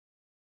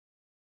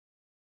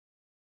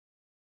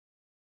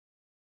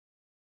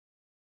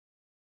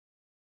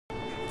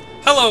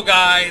Hello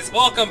guys,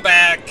 welcome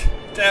back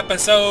to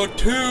episode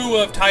 2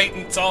 of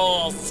Titan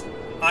Souls.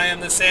 I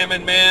am the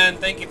Salmon Man.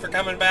 Thank you for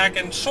coming back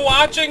and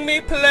watching me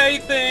play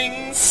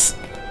things.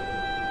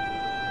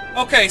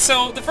 Okay,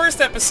 so the first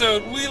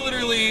episode, we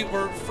literally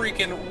were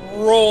freaking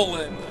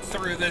rolling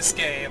through this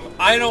game.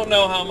 I don't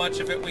know how much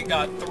of it we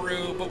got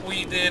through, but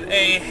we did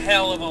a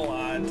hell of a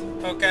lot.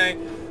 Okay,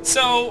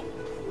 so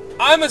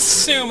I'm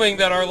assuming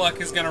that our luck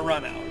is gonna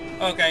run out.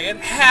 Okay, it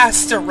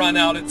has to run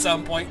out at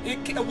some point.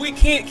 We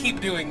can't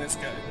keep doing this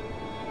good.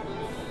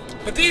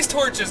 But these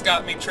torches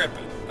got me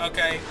tripping,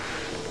 okay?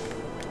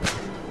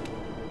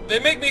 They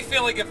make me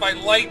feel like if I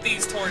light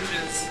these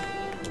torches,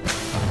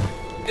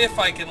 if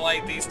I can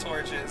light these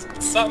torches,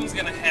 something's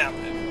gonna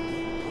happen.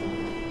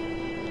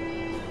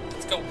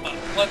 Let's go up.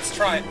 Let's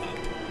try up.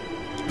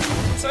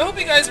 So I hope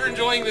you guys are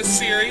enjoying this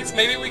series.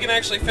 Maybe we can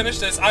actually finish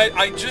this.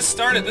 I just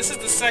started. This is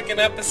the second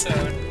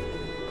episode.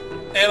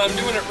 And I'm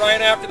doing it right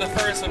after the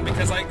first one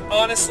because I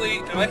honestly...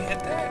 Did I hit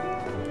that?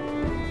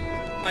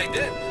 I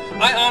did.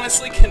 I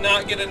honestly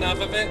cannot get enough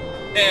of it,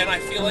 and I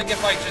feel like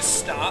if I just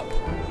stop,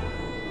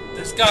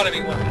 there's gotta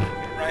be one out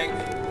here, right?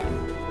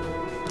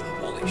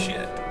 Holy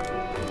shit.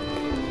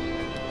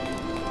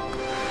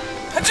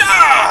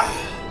 Hacha!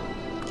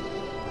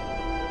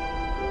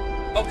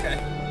 Okay.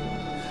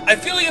 I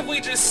feel like if we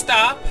just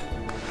stop...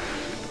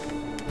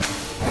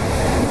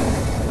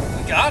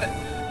 We got it.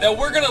 That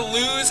we're gonna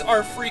lose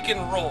our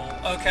freaking roll,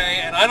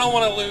 okay? And I don't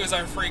want to lose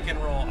our freaking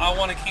roll. I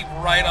want to keep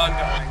right on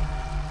going.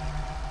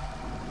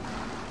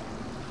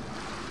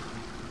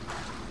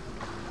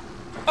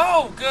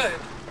 Oh, good.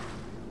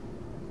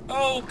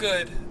 Oh,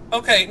 good.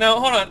 Okay,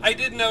 now hold on. I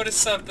did notice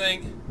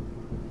something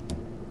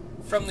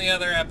from the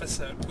other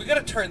episode. We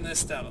gotta turn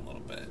this down a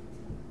little bit.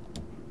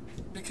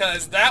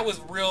 Because that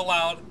was real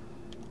loud.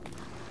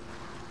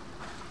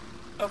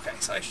 Okay,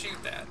 so I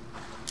shoot that.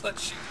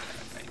 Let's shoot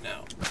that right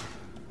now.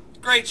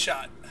 Great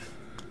shot.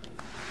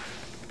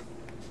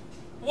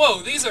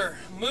 Whoa, these are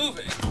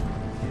moving.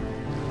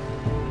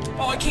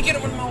 Oh, I can't get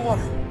them in my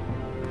water.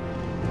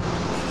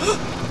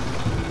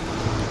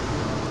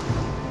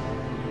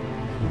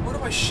 Where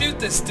do I shoot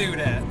this dude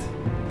at?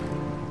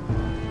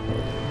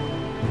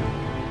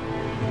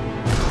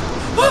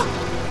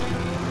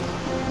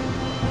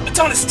 It's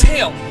on his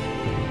tail.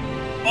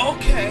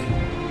 Okay.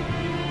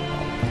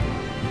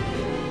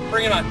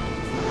 Bring it on.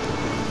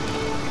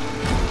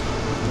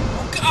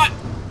 Oh, God.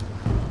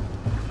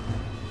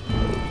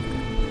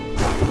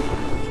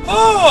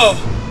 Oh!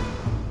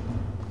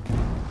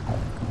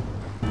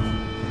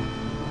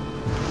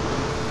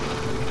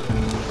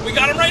 We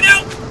got him right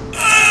now!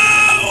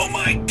 Oh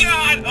my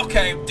god!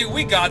 Okay, dude,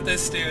 we got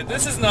this, dude.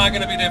 This is not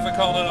gonna be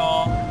difficult at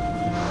all.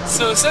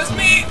 So it says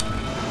me...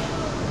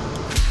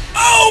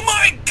 Oh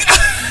my god!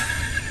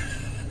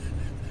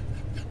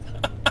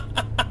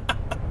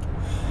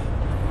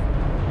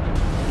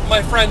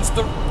 My friends,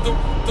 the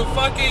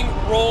fucking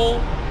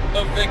roll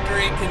of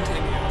victory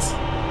continues.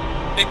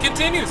 It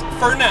continues,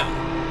 for now.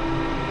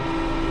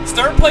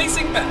 Start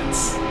placing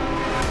bets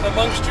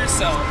amongst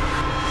yourself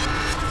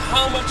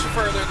how much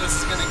further this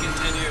is going to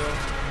continue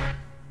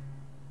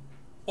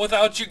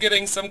without you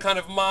getting some kind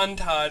of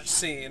montage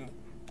scene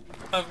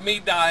of me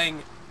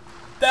dying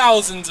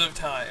thousands of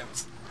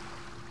times.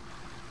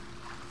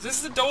 Is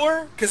this the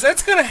door? Because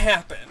that's going to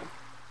happen.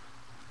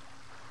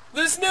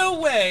 There's no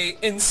way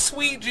in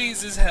sweet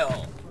Jesus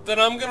hell that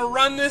I'm going to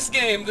run this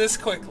game this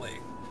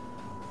quickly.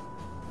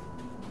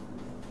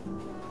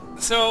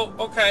 So,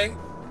 okay.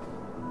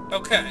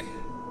 Okay.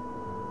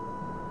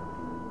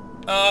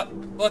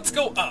 Let's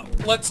go up.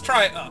 Let's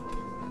try up.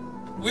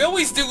 We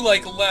always do,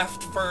 like,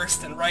 left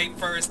first and right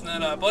first and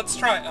then up. Let's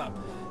try up.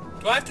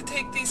 Do I have to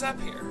take these up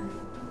here?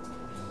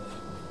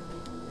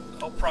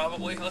 Oh,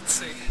 probably. Let's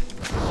see.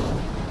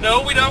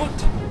 No, we don't.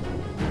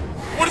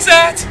 What is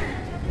that?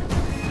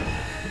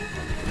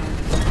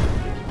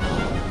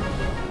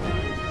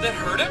 Did that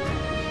hurt him?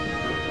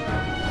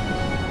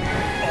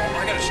 Oh,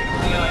 I gotta shoot him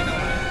in the eye now.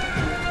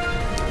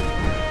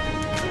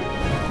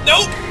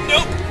 Nope!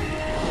 Nope!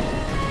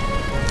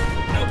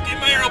 Nope, get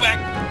my arrow back!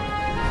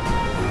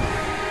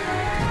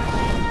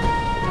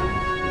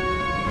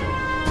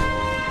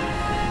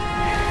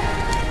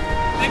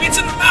 Maybe it's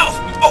in the mouth!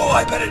 Oh,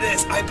 I bet it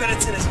is! I bet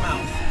it's in his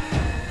mouth.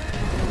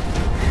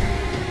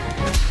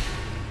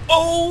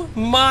 Oh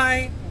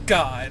my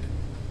god.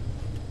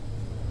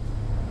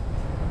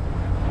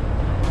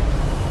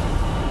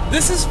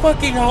 This is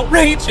fucking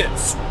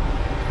outrageous!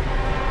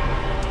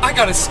 I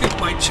gotta scoop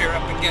my chair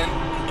up again.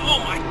 Oh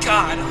my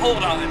god,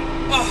 hold on.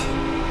 Oh.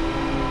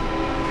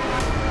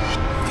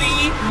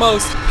 The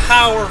most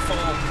powerful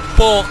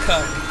bull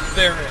cut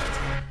there is.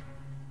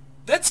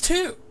 That's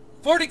 2.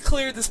 I've already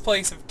cleared this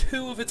place of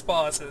 2 of its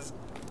bosses.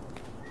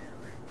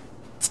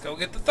 Let's go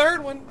get the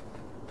 3rd one.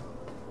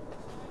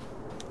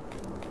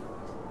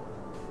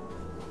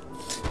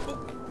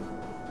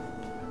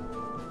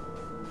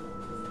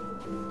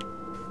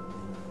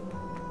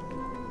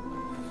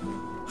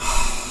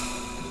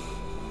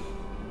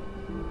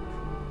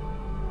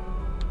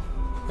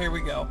 Here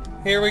we go.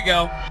 Here we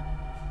go.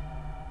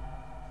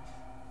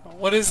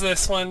 what is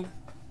this one?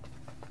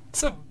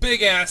 It's a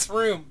big-ass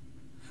room.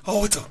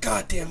 Oh, it's a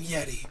goddamn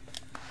Yeti.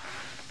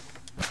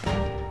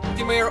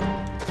 Give me your...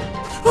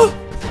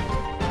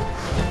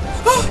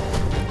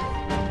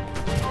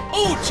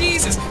 Oh,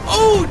 Jesus!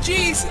 Oh,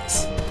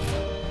 Jesus!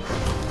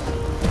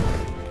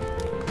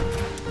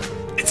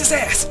 It's his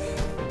ass!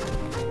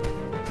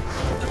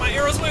 And my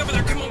arrow's way over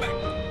there. Come on back.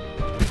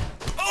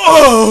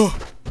 Oh!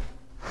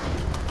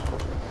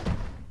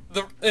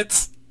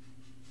 It's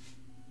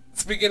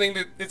beginning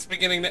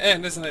to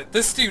end, isn't it?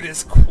 This dude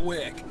is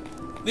quick.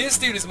 This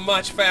dude is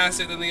much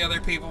faster than the other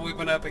people we've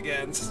been up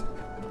against.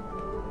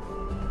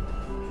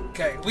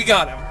 Okay, we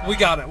got him. We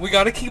got him. We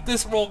gotta keep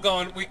this roll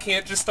going. We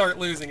can't just start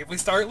losing. If we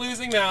start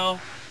losing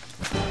now,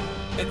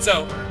 it's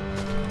over.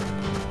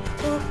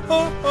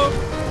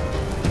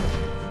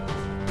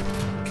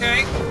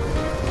 Okay.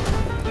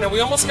 Now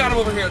we almost got him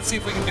over here. Let's see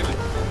if we can do it.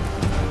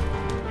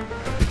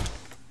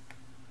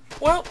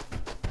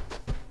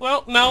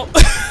 Well, no.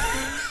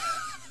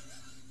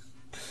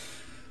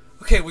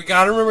 Okay, we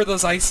gotta remember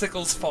those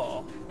icicles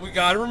fall. We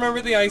gotta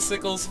remember the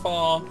icicles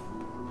fall.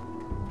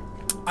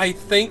 I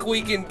think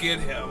we can get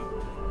him.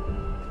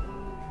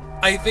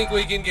 I think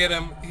we can get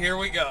him. Here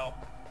we go.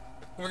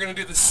 We're gonna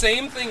do the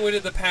same thing we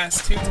did the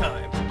past 2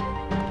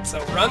 times. So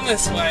run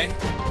this way.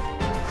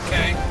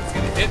 Okay, he's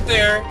gonna hit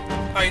there.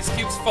 Ice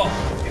cubes fall.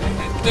 He's gonna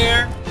hit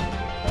there.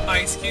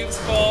 Ice cubes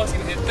fall. He's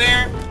gonna hit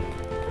there.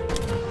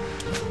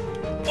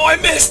 Oh, I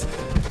missed!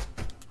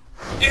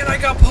 And I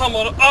got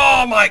pummeled.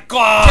 Oh my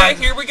god! Okay,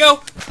 here we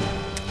go.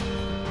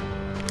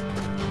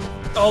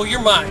 Oh,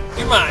 you're mine.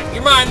 You're mine.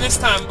 You're mine this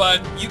time,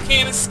 bud. You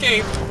can't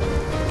escape.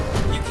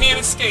 You can't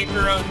escape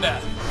your own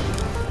death.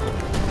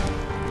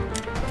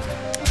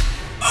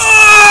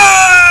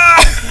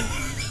 Ah!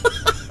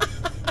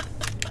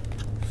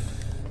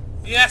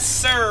 Yes,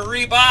 sir,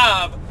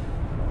 Rebob.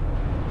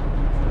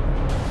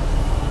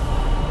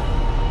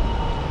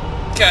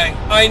 Okay,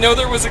 I know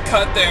there was a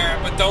cut there,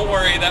 but don't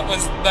worry, that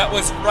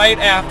was right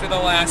after the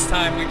last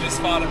time we just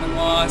fought him and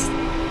lost.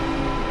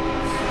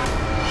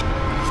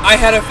 I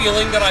had a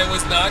feeling that I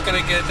was not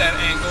going to get that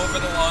angle for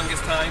the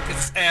longest time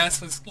because his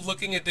ass was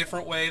looking a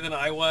different way than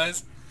I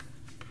was.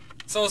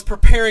 So I was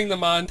preparing the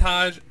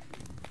montage,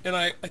 and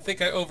I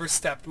think I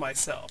overstepped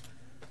myself.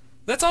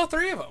 That's all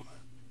 3 of them.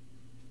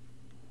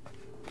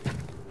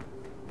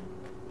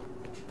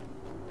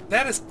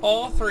 That is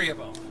all 3 of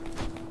them.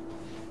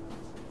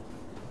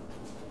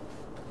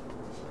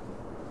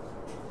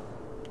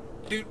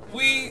 Dude,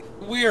 we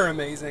are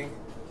amazing.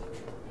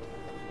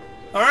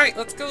 Alright,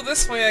 let's go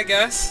this way, I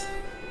guess.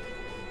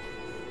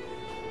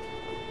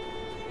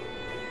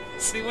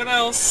 See what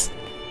else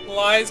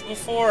lies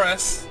before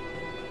us.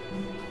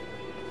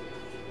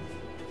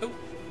 Oop.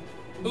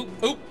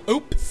 Oop, oop,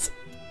 oops.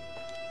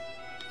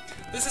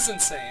 This is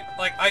insane.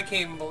 Like, I can't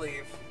even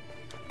believe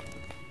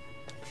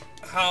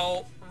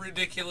how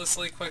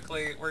ridiculously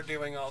quickly we're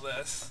doing all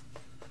this.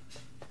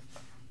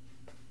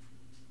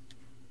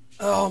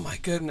 Oh my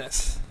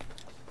goodness.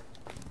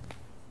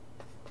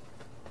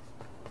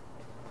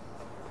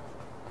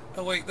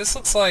 Oh wait, this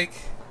looks like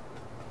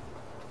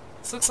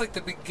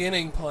the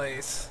beginning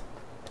place.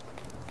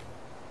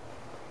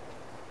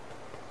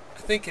 I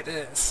think it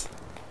is.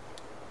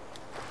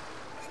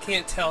 I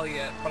can't tell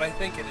yet, but I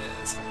think it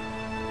is.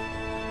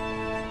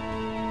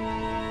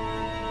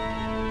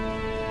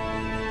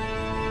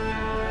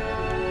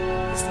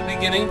 Is the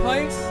beginning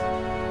place?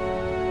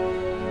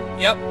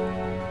 Yep.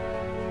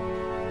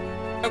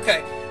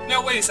 Okay,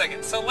 now wait a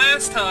second. So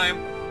last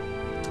time,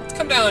 let's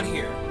come down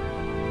here.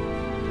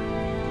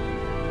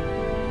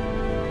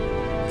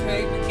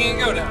 Okay, we can't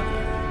go down here.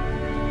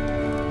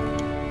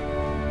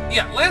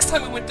 Yeah, last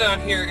time we went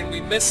down here and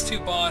we missed 2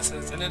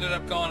 bosses and ended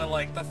up going to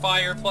like the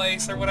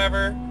fireplace or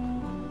whatever.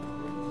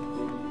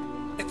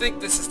 I think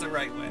this is the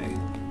right way.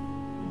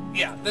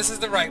 Yeah, this is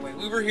the right way.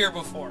 We were here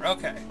before.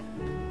 Okay.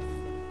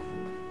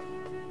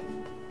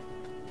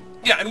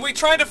 Yeah, and we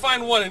tried to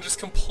find one and just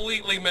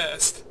completely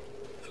missed.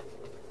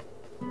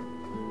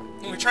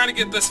 And we tried to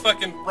get this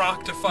fucking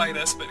rock to fight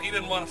us, but he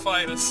didn't want to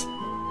fight us.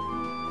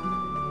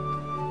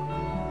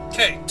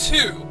 Okay,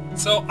 2.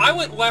 So I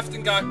went left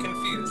and got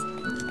confused.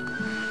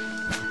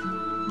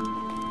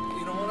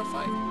 You don't want to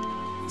fight.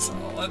 So,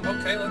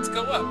 okay, let's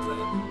go up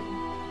then.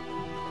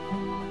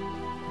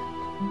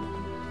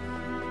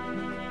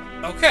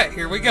 Okay,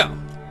 here we go.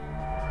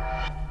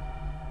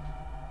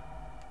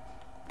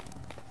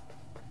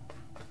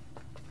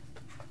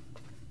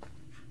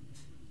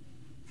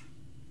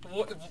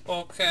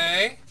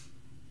 Okay.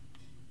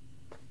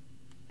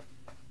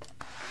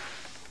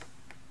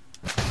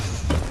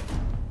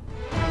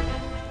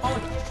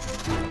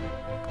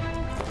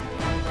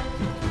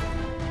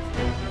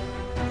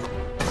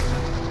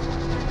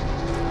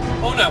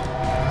 Oh no!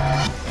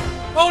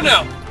 Oh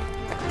no!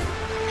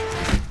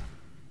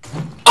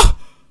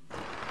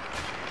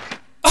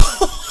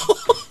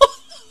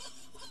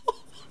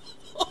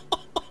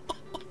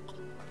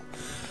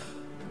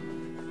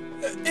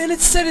 And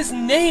it said his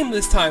name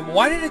this time.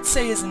 Why did it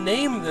say his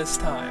name this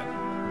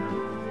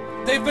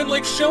time? They've been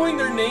like showing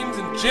their names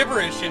in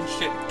gibberish and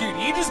shit. Dude,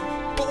 he just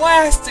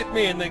blasted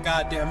me in the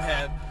goddamn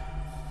head.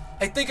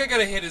 I think I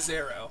gotta hit his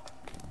arrow.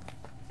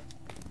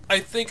 I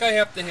think I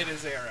have to hit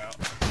his arrow.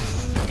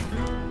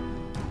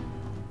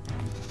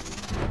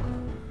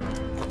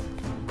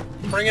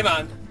 Bring it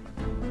on.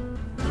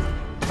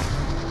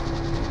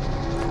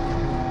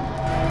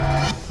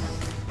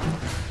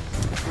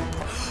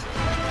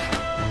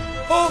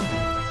 Oh!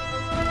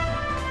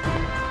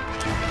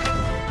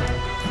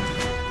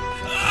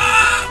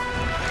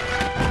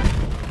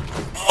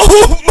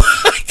 Oh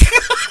my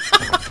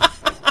god!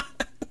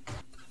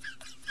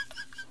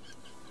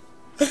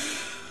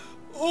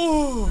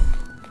 Oh,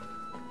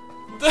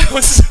 that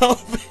was so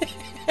bad.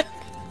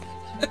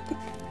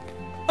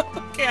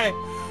 Okay.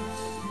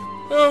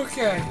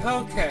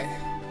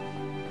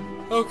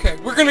 Okay,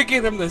 we're gonna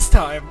get him this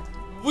time.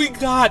 We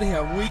got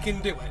him. We can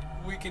do it.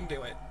 We can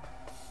do it.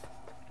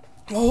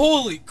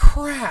 Holy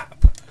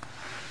crap!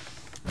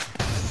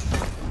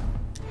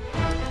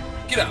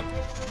 Get up.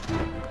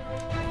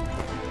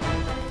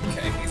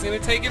 Okay, he's gonna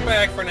take it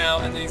back for now,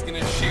 and then he's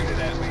gonna shoot it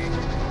at me.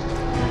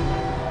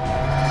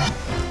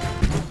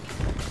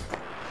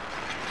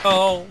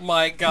 Oh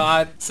my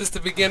god. Is this the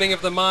beginning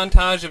of the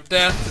montage of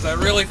death? Because I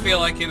really feel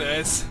like it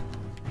is.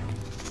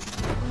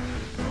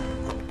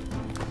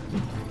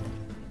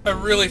 I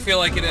really feel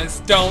like it is.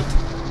 Don't.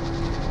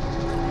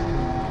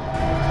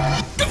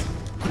 Don't.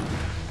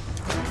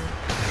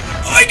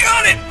 I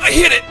got it! I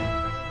hit it!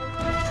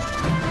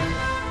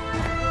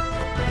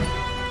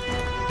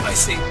 I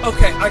see.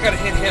 Okay, I gotta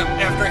hit him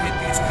after I hit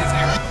his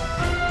arrow.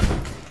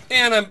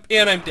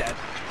 And I'm dead.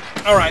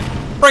 Alright.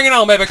 Bring it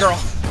on, baby girl.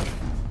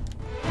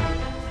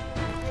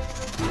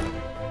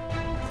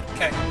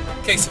 Okay.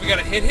 Okay, so we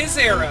gotta hit his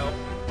arrow.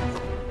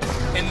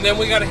 And then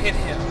we gotta hit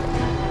him.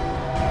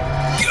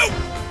 Go!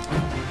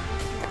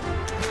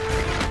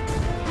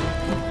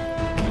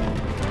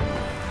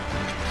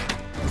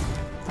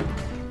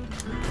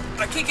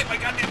 I can't get my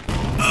goddamn...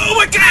 Oh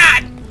my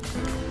god!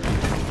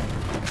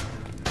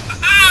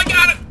 Ah, I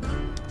got it!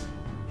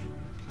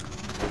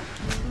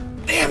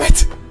 Damn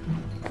it!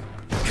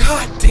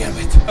 God damn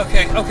it!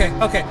 Okay.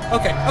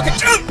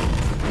 Jump!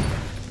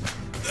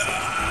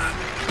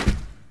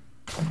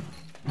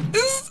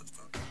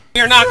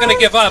 We're not gonna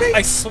give up.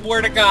 I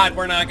swear to God,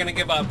 we're not gonna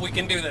give up. We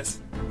can do this.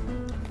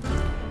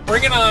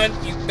 Bring it on,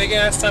 you big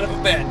ass son of a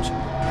bitch.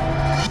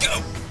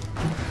 Go!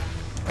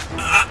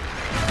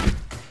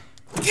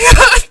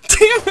 God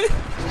damn it!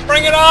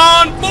 Bring it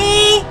on,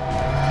 fool!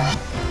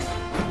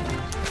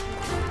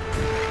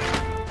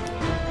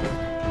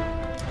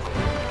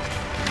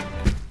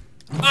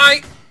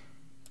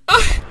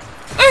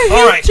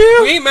 Alright,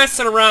 we ain't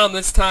messing around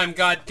this time,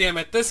 god damn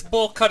it. This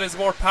bull cut is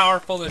more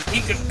powerful than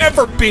he could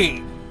ever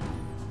be.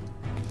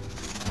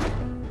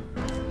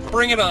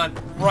 Bring it on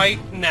right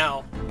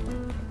now.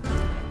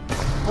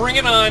 Bring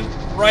it on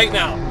right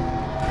now.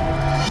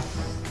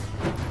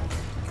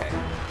 Okay.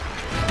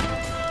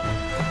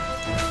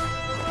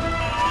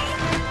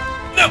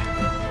 No!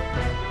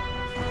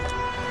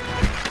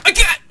 I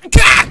got!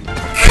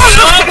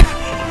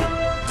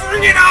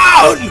 Bring it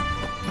on!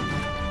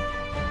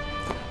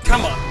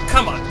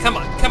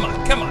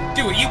 Come on.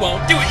 Do it, you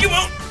won't.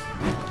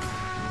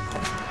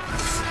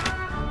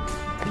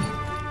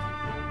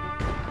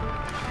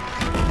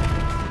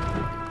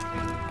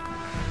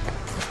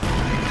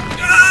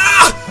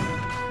 Ah!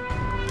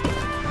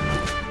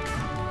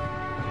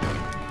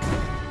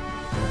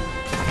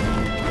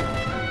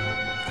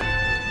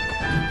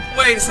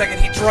 Wait a second,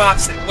 he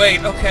drops it.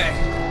 Wait, okay.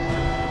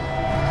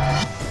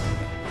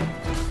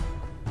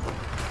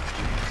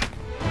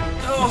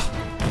 Oh.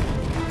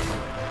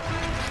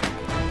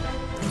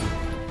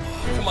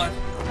 Come on.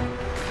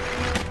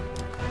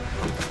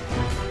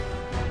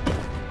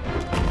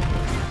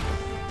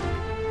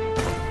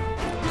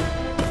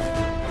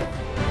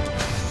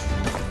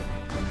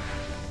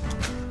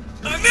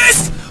 I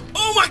missed!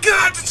 Oh my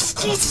god! This is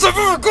close as I've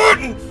ever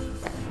gotten!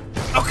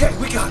 Okay,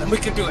 we got him. We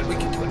can do it.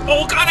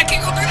 Oh god, I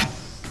can't go through that!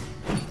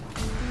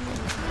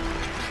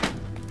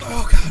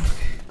 Oh god,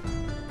 okay.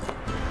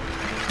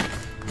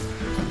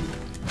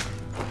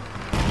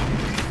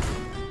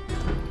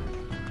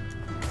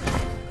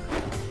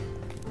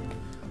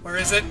 Where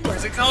is it?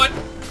 Where's it going?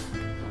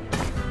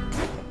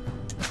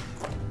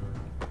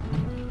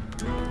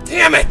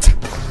 Damn it!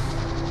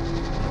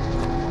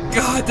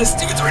 God, this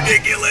dude's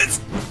ridiculous!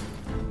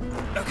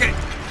 Okay.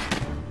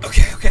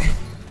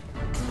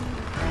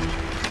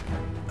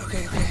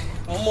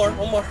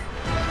 One more.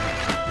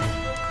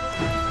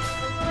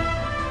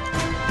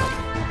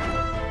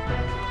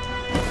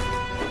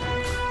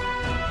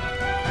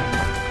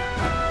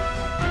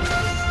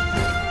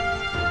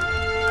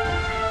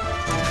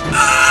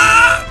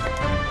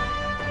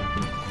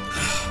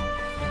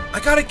 I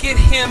gotta get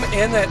him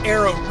and that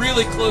arrow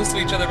really close to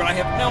each other, but I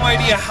have no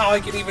idea how I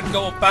can even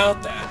go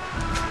about that.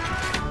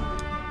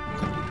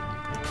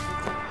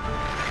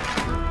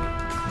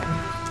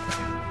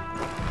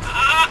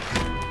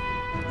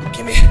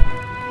 Give me...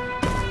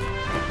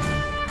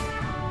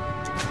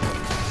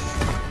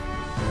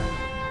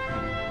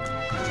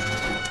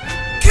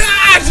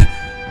 God!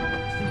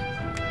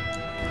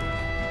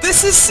 This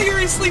This is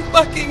seriously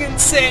fucking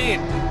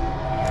insane.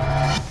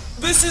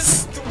 This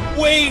is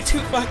way too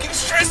fucking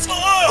stressful.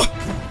 I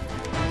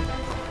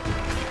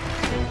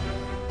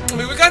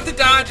mean, we got the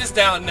dodges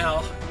down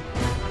now.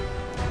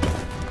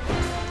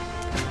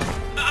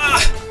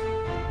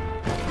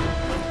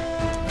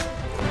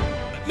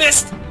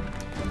 Missed!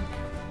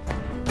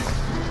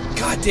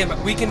 God damn it,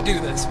 we can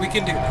do this. We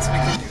can do this. We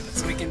can do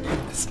this. We can do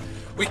this.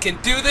 We can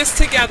do this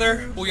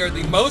together. We are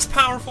the most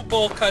powerful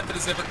bull cut that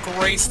has ever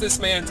graced this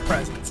man's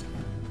presence.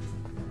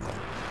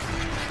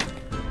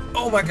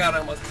 Oh my god, I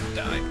almost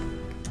died.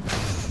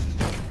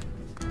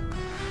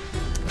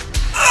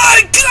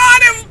 I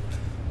got him!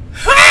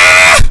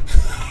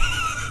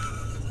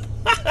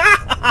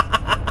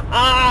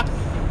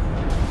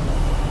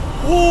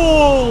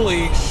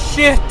 Holy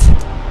shit!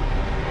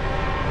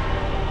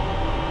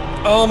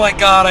 Oh my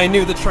god, I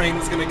knew the train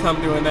was gonna come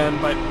to an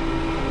end, but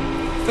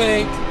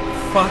thank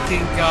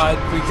fucking god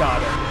we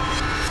got it.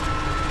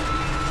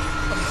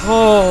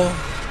 Oh.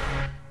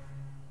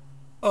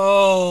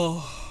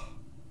 Oh.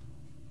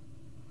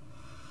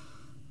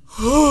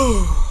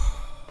 Whew.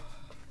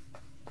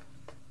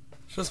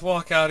 Just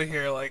walk out of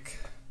here like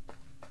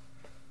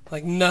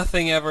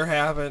nothing ever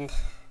happened.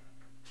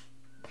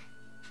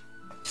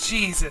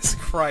 Jesus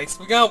Christ.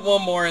 We got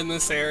one more in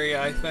this area,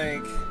 I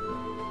think.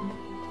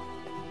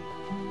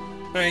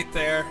 Right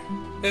there.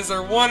 Is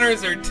there one or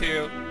is there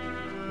two?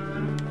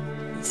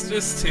 It's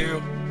just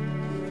two.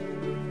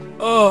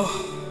 Oh.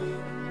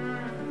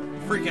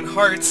 Freaking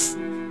heart's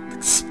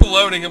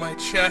exploding in my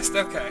chest.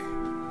 Okay.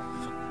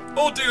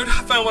 Oh dude,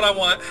 I found what I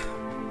want.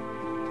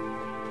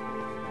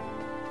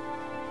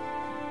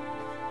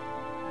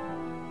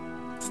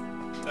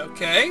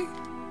 Okay.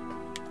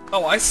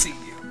 Oh, I see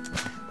you.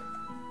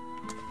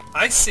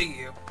 I see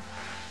you.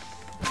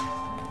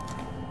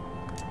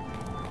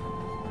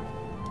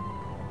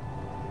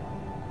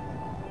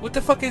 What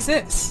the fuck is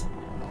this?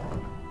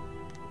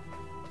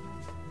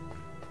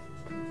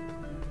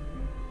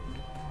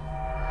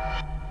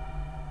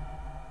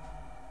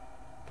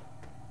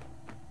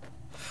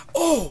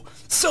 Oh!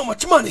 So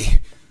much money!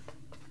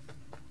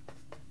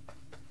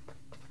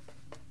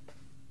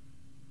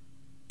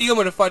 I'm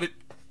gonna fight it.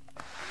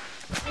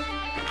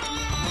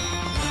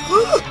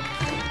 What?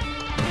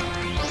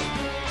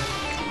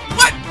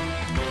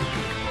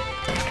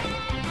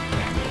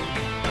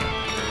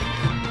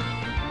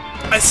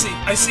 I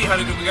see how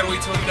to do it. We gotta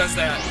wait till he does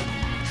that.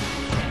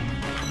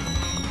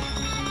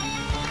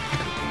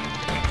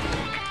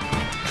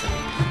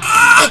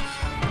 Ah!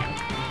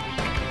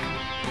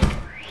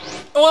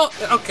 Well,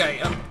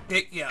 okay,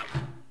 yeah.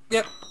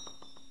 Yep.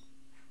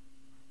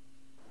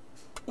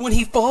 When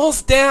he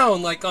falls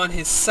down, like, on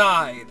his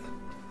side,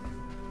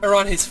 or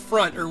on his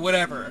front, or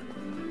whatever,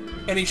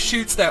 and he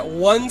shoots that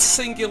one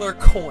singular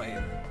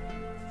coin,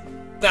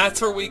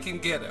 that's where we can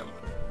get him.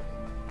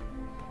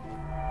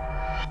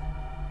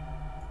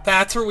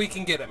 That's where we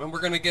can get him, and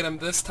we're gonna get him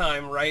this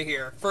time, right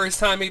here. First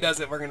time he does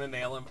it, we're gonna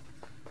nail him.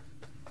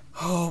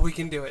 Oh, we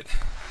can do it.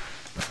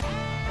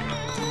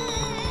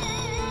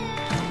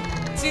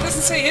 See, he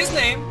doesn't say his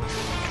name.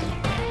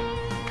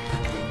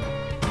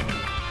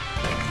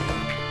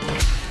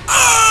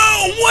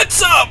 Oh,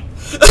 what's up?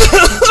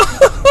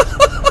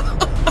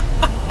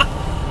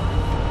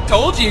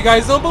 Told you, you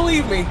guys don't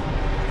believe me.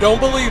 Don't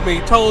believe me,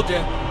 told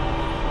you.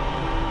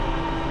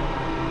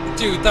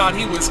 Dude thought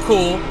he was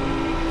cool.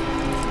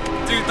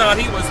 Dude thought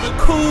he was the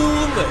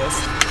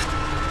coolest.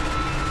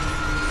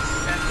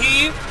 And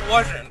he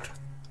wasn't.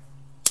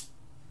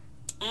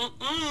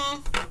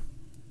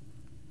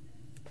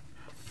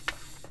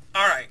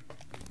 Alright.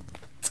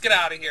 Let's get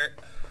out of here.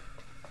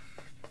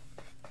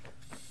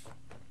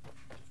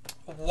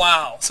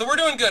 Wow. So we're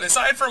doing good.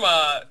 Aside from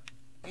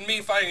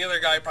me fighting the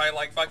other guy probably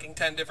like fucking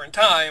 10 different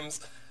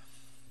times,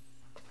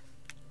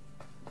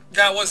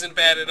 that wasn't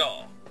bad at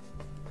all.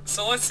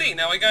 So let's see.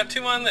 Now we got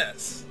 2 on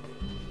this.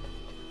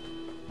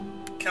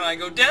 Can I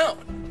go down?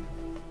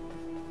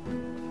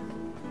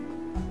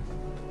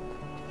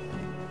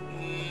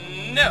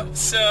 No.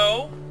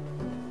 So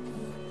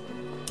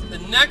the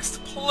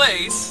next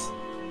place,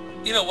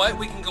 you know what?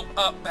 We can go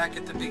up back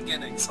at the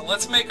beginning. So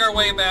let's make our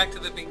way back to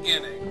the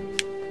beginning.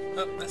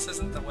 Oh, this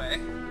isn't the way.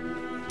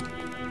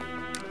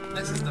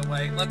 This is the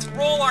way. Let's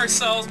roll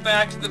ourselves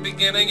back to the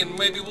beginning and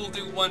maybe we'll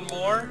do one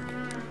more.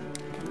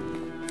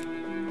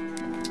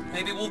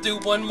 Maybe we'll do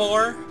one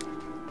more.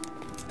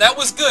 That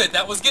was good.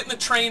 That was getting the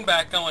train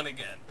back going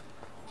again.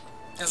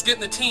 That's getting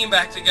the team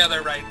back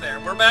together right there.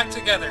 We're back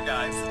together,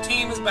 guys. The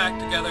team is back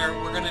together.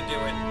 We're gonna do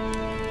it.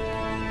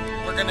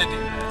 We're gonna do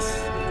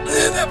this.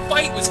 That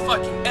fight was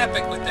fucking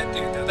epic with that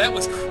dude, though. That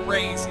was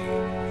crazy.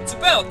 It's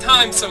about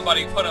time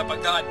somebody put up a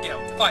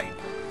goddamn fight.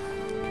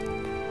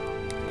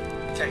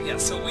 Okay, yeah,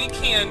 so we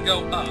can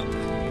go up.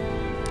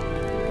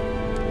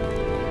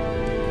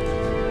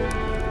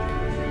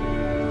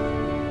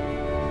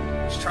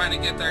 Just trying to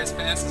get there as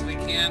fast as we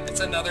can.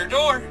 It's another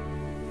door.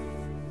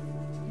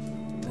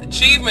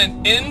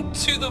 Achievement,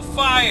 into the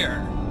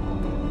fire.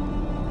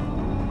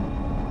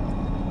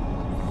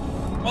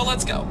 Well,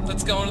 let's go.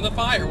 Let's go into the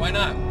fire. Why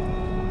not?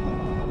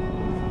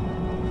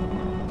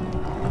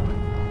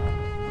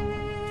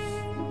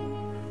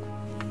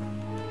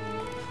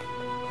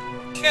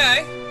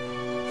 Okay.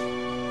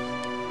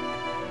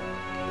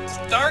 It's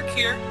dark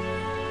here.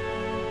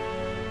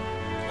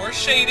 Or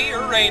shady,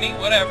 or rainy,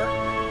 whatever.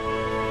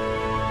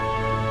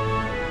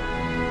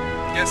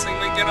 Guessing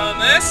we get on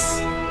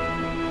this.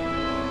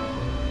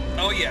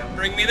 Oh yeah,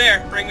 bring me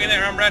there. Bring me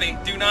there. I'm ready.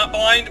 Do not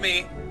blind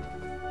me.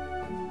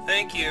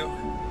 Thank you.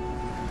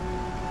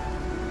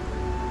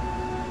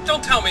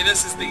 Don't tell me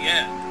this is the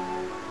end.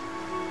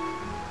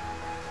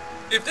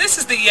 If this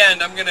is the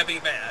end, I'm gonna be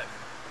mad.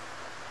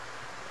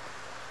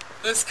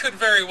 This could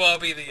very well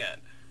be the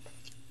end.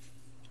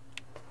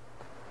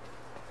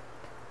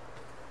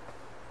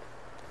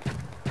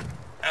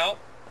 Out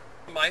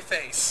my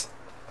face.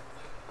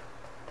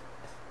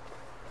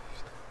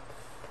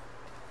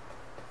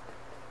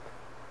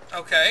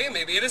 Okay,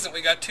 maybe it isn't.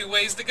 We got 2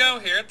 ways to go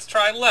here. Let's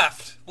try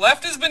left.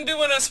 Left has been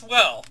doing us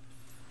well.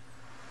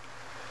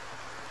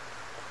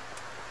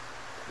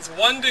 There's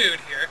one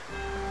dude here.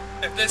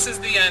 If this is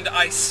the end,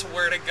 I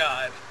swear to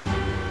God.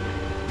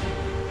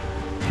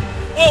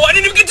 Whoa, I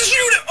didn't even get to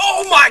shoot it!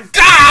 Oh my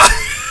God!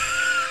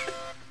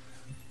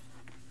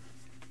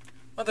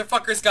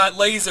 Motherfucker's got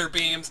laser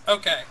beams.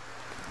 Okay.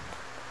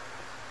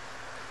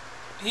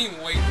 He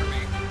can wait for me.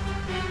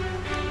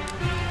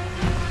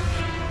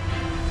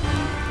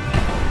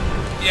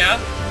 Yeah?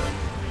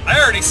 I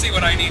already see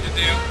what I need to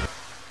do.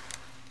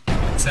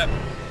 Except...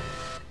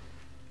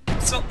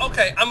 So,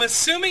 okay, I'm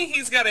assuming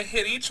he's got to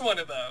hit each one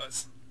of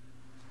those.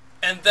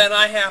 And then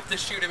I have to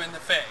shoot him in the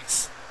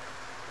face.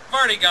 I've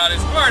already got his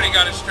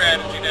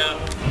strategy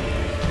down.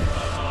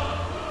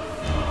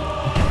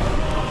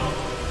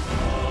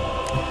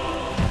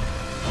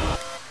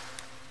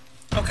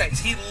 Okay,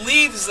 so he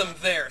leaves them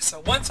there.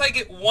 So once I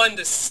get one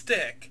to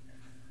stick...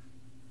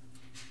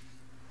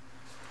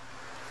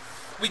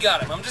 We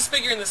got him. I'm just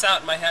figuring this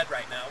out in my head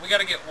right now. We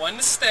gotta get one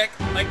to stick,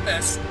 like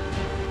this.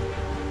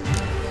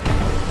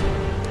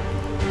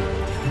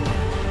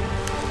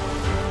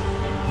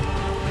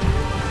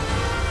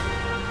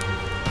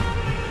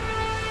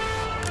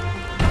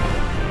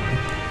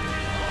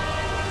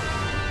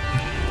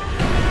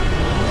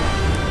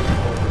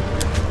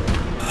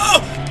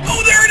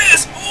 Oh, there it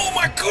is! Oh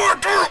my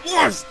God, there it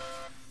was!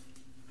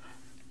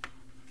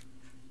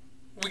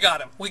 We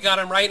got him. We got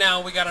him right now.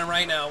 We got him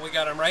right now. We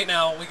got him right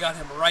now. We got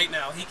him right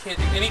now. He can't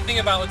do anything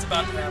about what's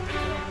about to happen to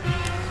him.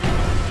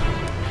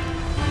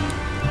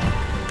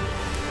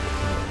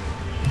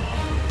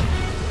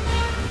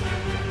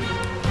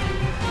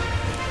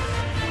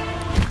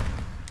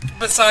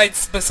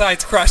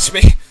 Besides crush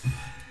me.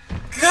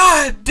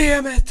 God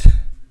damn it!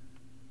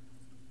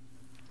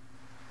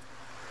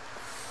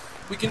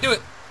 We can do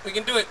it. We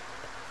can do it.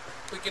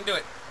 We can do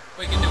it.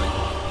 We can do it.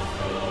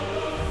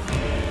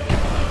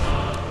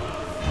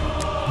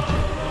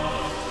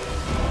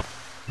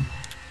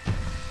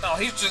 Oh,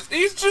 he's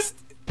just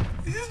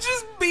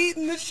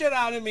beating the shit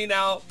out of me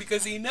now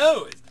because he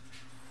knows.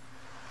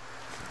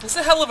 It's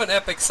a hell of an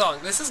epic song.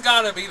 This has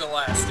gotta be the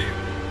last, dude.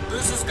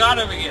 This has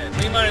gotta be it.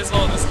 We might as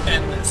well just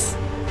end this.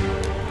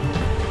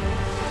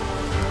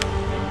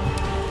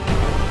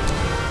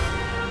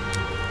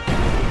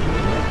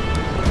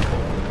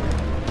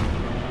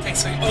 Okay,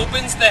 so he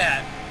opens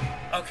that.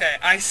 Okay,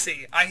 I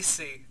see. I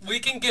see. We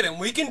can get him.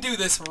 We can do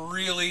this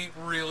really,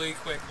 really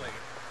quickly.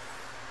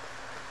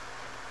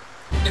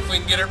 If we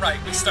can get it right.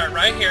 We start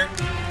right here.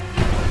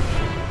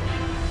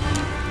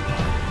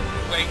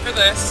 Wait for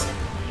this.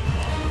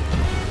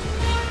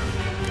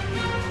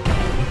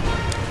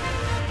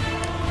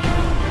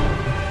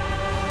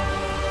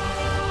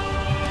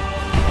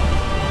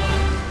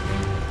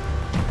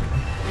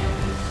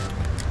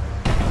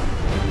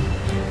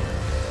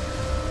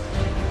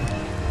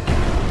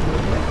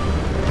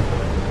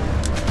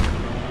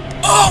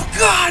 Oh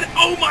God!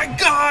 Oh my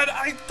God!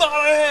 I thought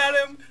I had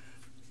him!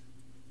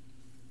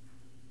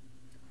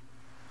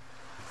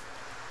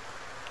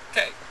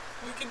 Okay,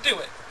 we can do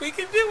it. We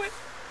can do it.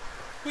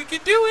 We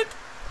can do it.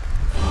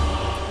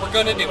 We're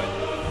gonna do it.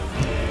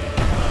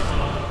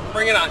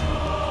 Bring it on.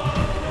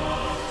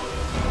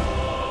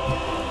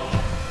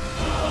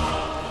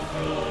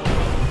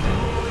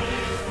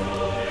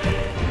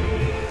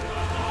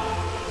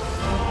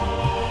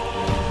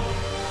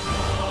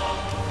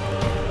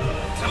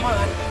 Come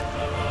on.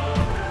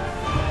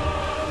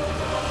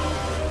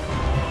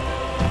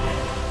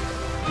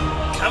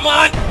 Come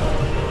on!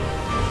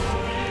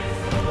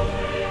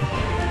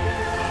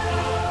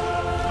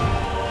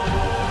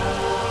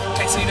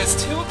 So he does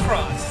 2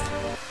 across,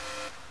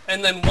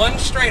 and then 1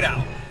 straight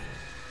out.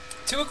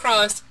 2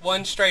 across,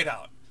 1 straight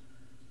out.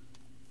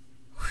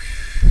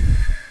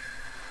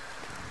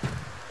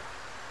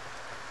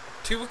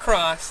 Two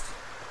across,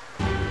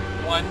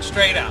 1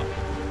 straight out.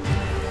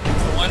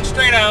 So 1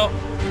 straight out,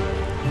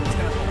 he's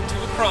gonna pull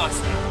 2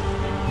 across now.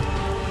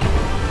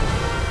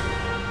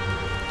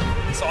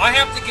 So I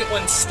have to get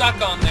 1 stuck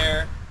on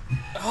there.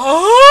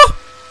 Oh!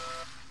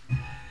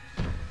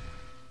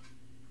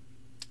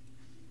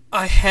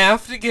 I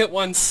have to get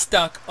 1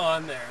 stuck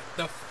on there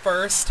the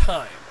first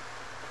time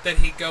that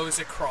he goes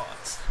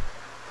across.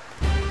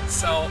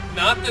 So,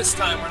 not this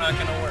time we're not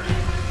going to worry.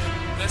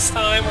 This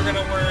time we're going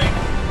to worry.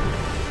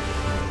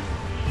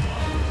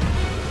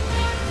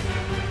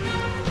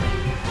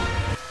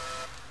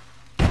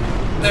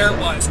 There it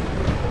was.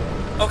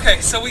 Okay,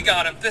 so we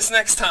got him. This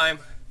next time.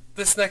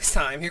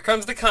 Here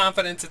comes the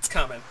confidence. It's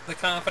coming. The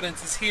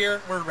confidence is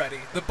here. We're ready.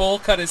 The bowl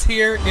cut is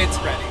here. It's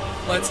ready.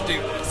 Let's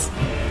do this.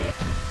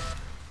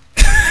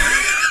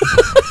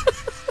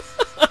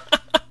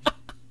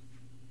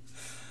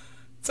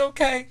 It's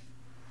okay.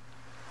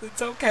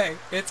 It's okay.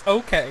 It's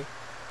okay.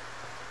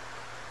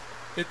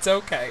 It's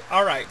okay.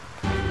 Alright.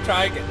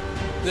 Try again.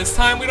 This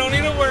time we don't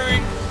need to worry.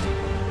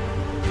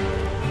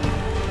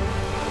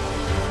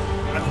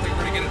 I don't think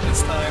we're gonna get it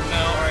this time. No.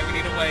 Alright, we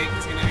need to wait.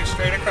 He's gonna do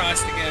straight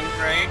across again.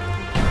 Great.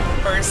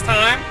 First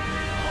time.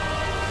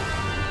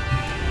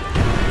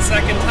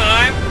 Second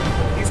time.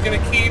 He's gonna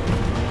keep...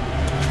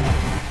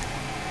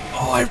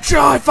 Oh, I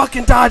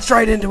fucking dodged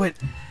right into it!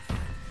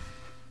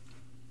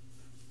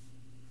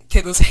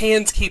 Okay, those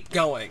hands keep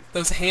going.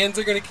 Those hands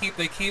are gonna keep,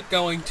 they keep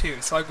going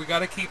too. So we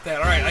gotta keep that.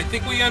 Alright, I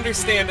think we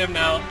understand him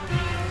now.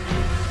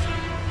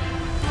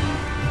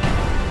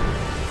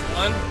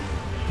 1,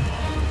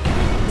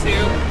 2.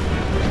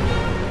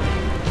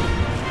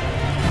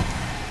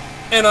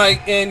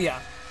 And yeah.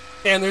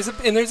 And there's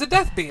a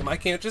death beam. I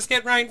can't just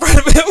get right in front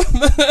of him.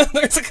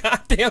 There's a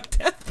goddamn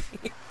death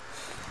beam.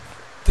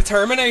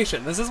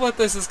 Determination. This is what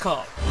this is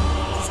called.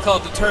 This is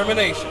called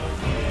determination.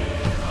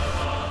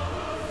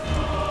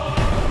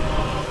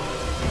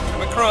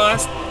 Come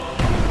across.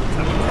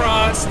 Come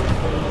across.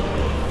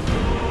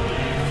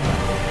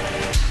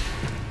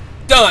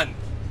 Done!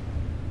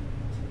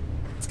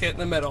 Let's get in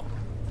the middle.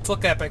 Let's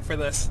look epic for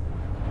this.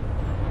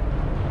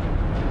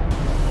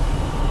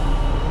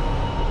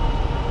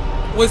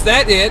 Was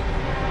that it?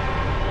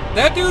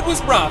 That dude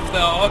was rough,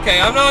 though. Okay,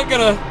 I'm not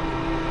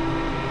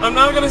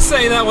gonna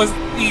say that was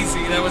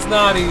easy. That was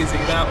not easy.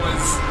 That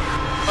was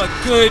a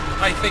good,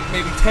 I think,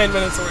 maybe 10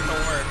 minutes worth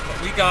of work.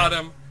 But we got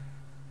him.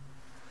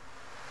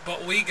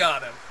 But we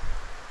got him.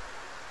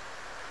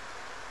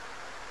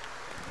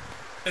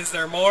 Is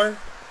there more?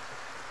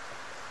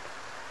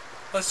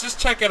 Let's just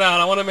check it out.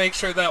 I want to make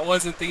sure that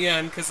wasn't the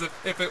end, because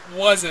if it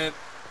wasn't,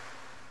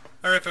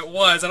 or if it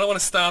was, I don't want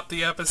to stop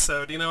the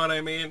episode. You know what I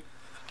mean?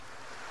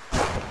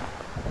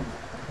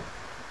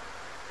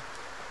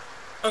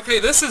 Okay,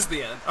 this is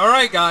the end.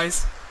 Alright,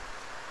 guys.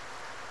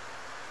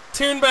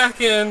 Tune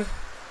back in.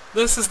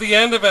 This is the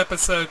end of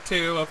episode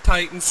 2 of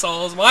Titan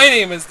Souls. My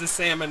name is the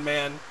Salmon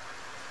Man.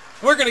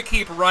 We're going to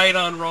keep right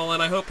on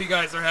rolling. I hope you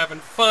guys are having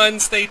fun.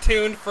 Stay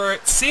tuned for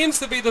it. Seems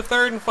to be the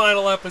 3rd and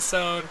final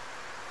episode.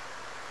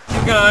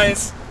 You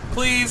guys,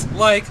 please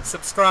like,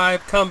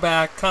 subscribe, come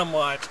back, come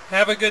watch.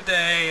 Have a good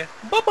day.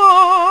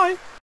 Bye-bye!